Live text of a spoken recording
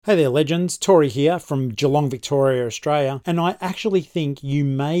Hey there, legends. Tori here from Geelong, Victoria, Australia, and I actually think you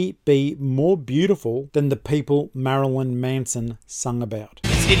may be more beautiful than the people Marilyn Manson sung about.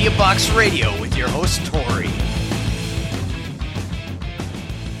 It's Idiot Box Radio with your host, Tori.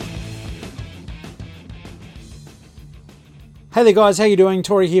 Hey there guys, how you doing?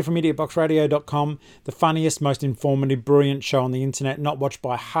 Tori here from idiotboxradio.com, the funniest, most informative, brilliant show on the internet, not watched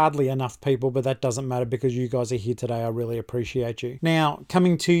by hardly enough people, but that doesn't matter because you guys are here today. I really appreciate you. Now,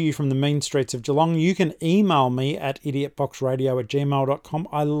 coming to you from the mean streets of Geelong, you can email me at idiotboxradio@gmail.com.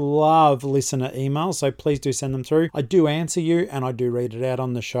 I love listener emails, so please do send them through. I do answer you and I do read it out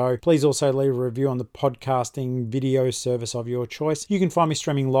on the show. Please also leave a review on the podcasting video service of your choice. You can find me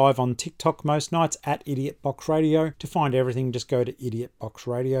streaming live on TikTok most nights at idiotboxradio. To find everything, just go to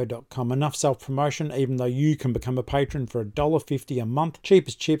idiotboxradio.com. Enough self-promotion, even though you can become a patron for $1.50 a month. Cheap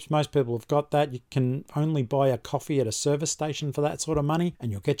as chips. Most people have got that. You can only buy a coffee at a service station for that sort of money,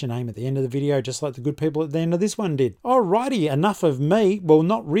 and you'll get your name at the end of the video, just like the good people at the end of this one did. Alrighty, enough of me. Well,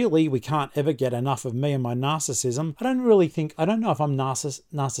 not really. We can't ever get enough of me and my narcissism. I don't know if I'm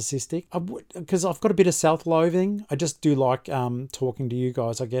narcissistic, because I've got a bit of self-loathing. I just do like talking to you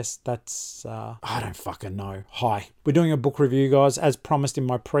guys. I guess that's, I don't fucking know. Hi. We're doing a book review, guys, as promised in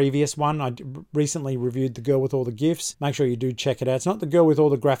my previous one. I recently reviewed The Girl with All the Gifts. Make sure you do check it out. It's not The Girl with All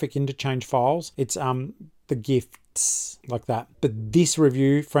the Graphic Interchange Files. It's The Gifts, like that. But this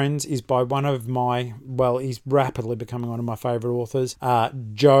review, friends, is by one of my, well, he's rapidly becoming one of my favourite authors,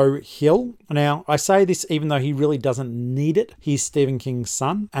 Joe Hill. Now, I say this even though he really doesn't need it. He's Stephen King's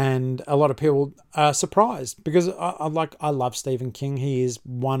son, and a lot of people are surprised because I love Stephen King. He is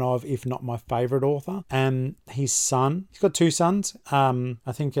one of, if not my favourite author. And his son, he's got two sons. I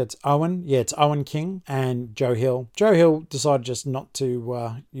think it's Owen. Yeah, it's Owen King and Joe Hill. Joe Hill decided just not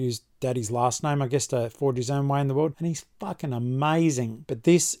to use Daddy's last name, I guess, to forge his own way in the world, and he's fucking amazing. But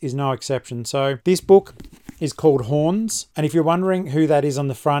this is no exception. So this book is called Horns, and if you're wondering who that is on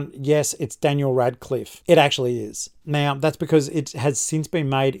the front, yes, it's Daniel Radcliffe. It actually is. Now, that's because it has since been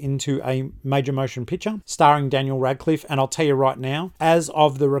made into a major motion picture starring Daniel Radcliffe, and I'll tell you right now, as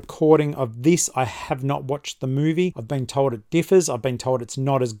of the recording of this, I have not watched the movie. I've been told it differs. I've been told it's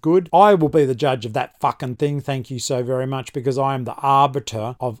not as good. I will be the judge of that fucking thing. Thank you so very much, because I am the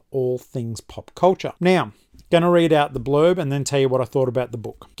arbiter of all things pop culture. Now, going to read out the blurb and then tell you what I thought about the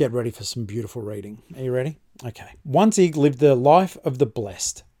book. Get ready for some beautiful reading. Are you ready? Okay. Once Ig lived the life of the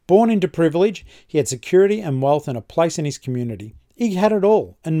blessed. Born into privilege, he had security and wealth and a place in his community. Ig had it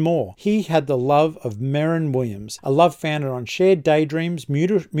all and more. He had the love of Merrin Williams, a love founded on shared daydreams,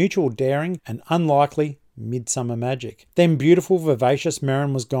 mutual daring, and unlikely midsummer magic. Then beautiful, vivacious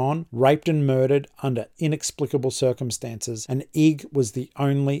Merrin was gone, raped and murdered under inexplicable circumstances, and Ig was the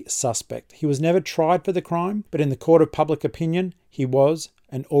only suspect. He was never tried for the crime, but in the court of public opinion, he was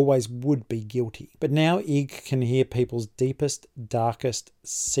and always would be guilty. But now Ig can hear people's deepest, darkest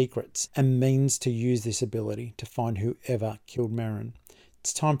secrets and means to use this ability to find whoever killed Merrin.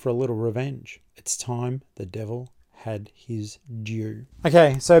 It's time for a little revenge. It's time the devil had his due.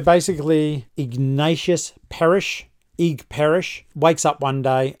 Okay, so basically Ignatius Parrish, Ig Parrish, wakes up one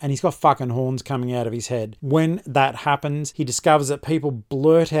day and he's got fucking horns coming out of his head. When that happens, he discovers that people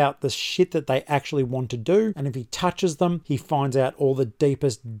blurt out the shit that they actually want to do, and if he touches them, he finds out all the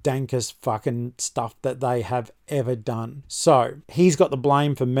deepest, dankest fucking stuff that they have ever done. So, he's got the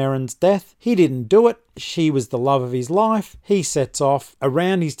blame for Merrin's death. He didn't do it. She was the love of his life. He sets off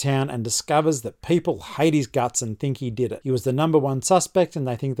around his town and discovers that people hate his guts and think he did it. He was the number one suspect, and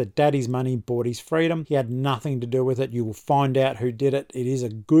they think that Daddy's money bought his freedom. He had nothing to do with it. You will find out who did it. It is a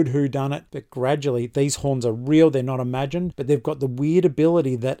good whodunit, but gradually these horns are real. They're not imagined, but they've got the weird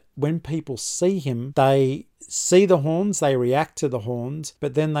ability that when people see him, they see the horns, they react to the horns,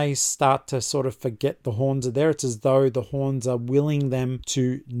 but then they start to sort of forget the horns are there. It's as though the horns are willing them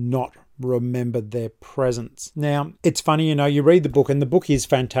to not remember their presence. Now, it's funny, you read the book, and the book is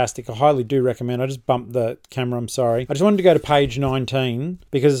fantastic. I highly do recommend. I just bumped the camera, I'm sorry. I just wanted to go to page 19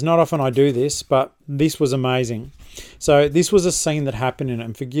 because it's not often I do this, but this was amazing. So this was a scene that happened in it,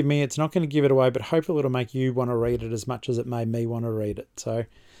 and forgive me, it's not going to give it away, but hopefully it'll make you want to read it as much as it made me want to read it. So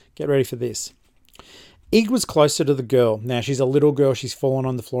get ready for this. Ig was closer to the girl. Now, she's a little girl. She's fallen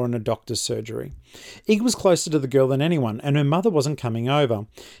on the floor in a doctor's surgery. Ig was closer to the girl than anyone, and her mother wasn't coming over.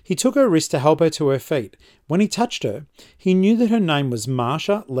 He took her wrist to help her to her feet. When he touched her, he knew that her name was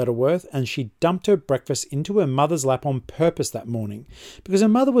Marcia Letterworth, and she dumped her breakfast into her mother's lap on purpose that morning because her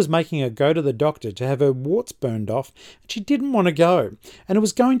mother was making her go to the doctor to have her warts burned off, and she didn't want to go, and it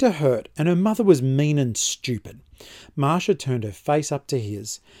was going to hurt, and her mother was mean and stupid. Marcia turned her face up to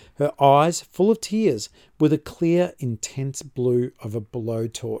his, her eyes full of tears, with a clear, intense blue of a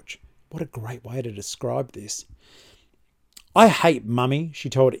blowtorch. What a great way to describe this. I hate Mummy, she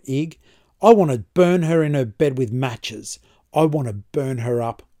told Ig. I want to burn her in her bed with matches. I want to burn her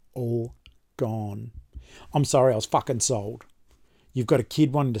up, all gone. I'm sorry, I was fucking sold. You've got a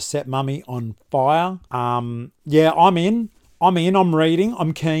kid wanting to set Mummy on fire. Yeah, I'm in. I'm reading,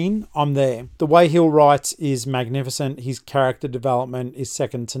 I'm keen, I'm there. The way Hill writes is magnificent. His character development is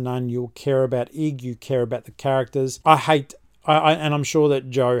second to none. You'll care about Ig, you care about the characters. And I'm sure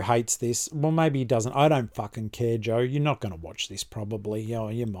that Joe hates this. Well, maybe he doesn't. I don't fucking care, Joe. You're not going to watch this probably. Oh,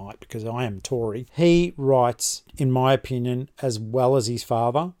 you might, because I am Tory. He writes, in my opinion, as well as his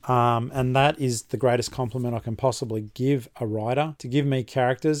father. And that is the greatest compliment I can possibly give a writer. To give me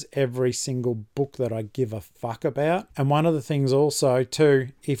characters every single book that I give a fuck about. And one of the things also, too,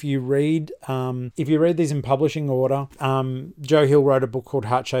 if you read these in publishing order, Joe Hill wrote a book called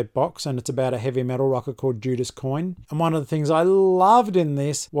Heart-Shaped Box, and it's about a heavy metal rocker called Judas Coin. And one of the things I loved in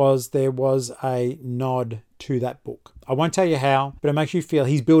this was there was a nod to that book. I won't tell you how, but it makes you feel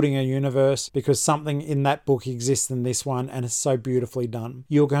he's building a universe because something in that book exists in this one, and it's so beautifully done.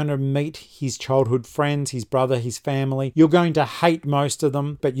 You're going to meet his childhood friends, his brother, his family. You're going to hate most of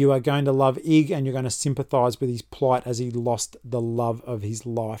them, but you are going to love Ig, and you're going to sympathize with his plight as he lost the love of his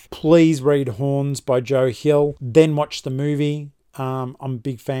life. Please read Horns by Joe Hill, then watch the movie. I'm a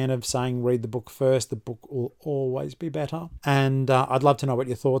big fan of saying read the book first. The book will always be better. And I'd love to know what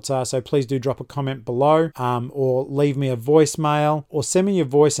your thoughts are. So please do drop a comment below or leave me a voicemail or send me your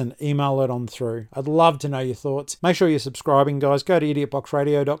voice and email it on through. I'd love to know your thoughts. Make sure you're subscribing, guys. Go to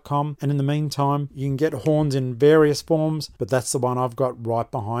idiotboxradio.com. And in the meantime, you can get Horns in various forms, but that's the one I've got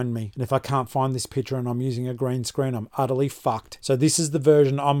right behind me. And if I can't find this picture and I'm using a green screen, I'm utterly fucked. So this is the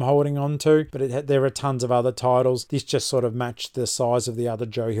version I'm holding on to, but there are tons of other titles. This just sort of matched the size of the other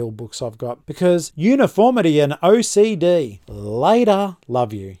Joe Hill books I've got because uniformity and OCD. Later.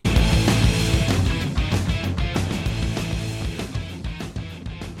 Love you.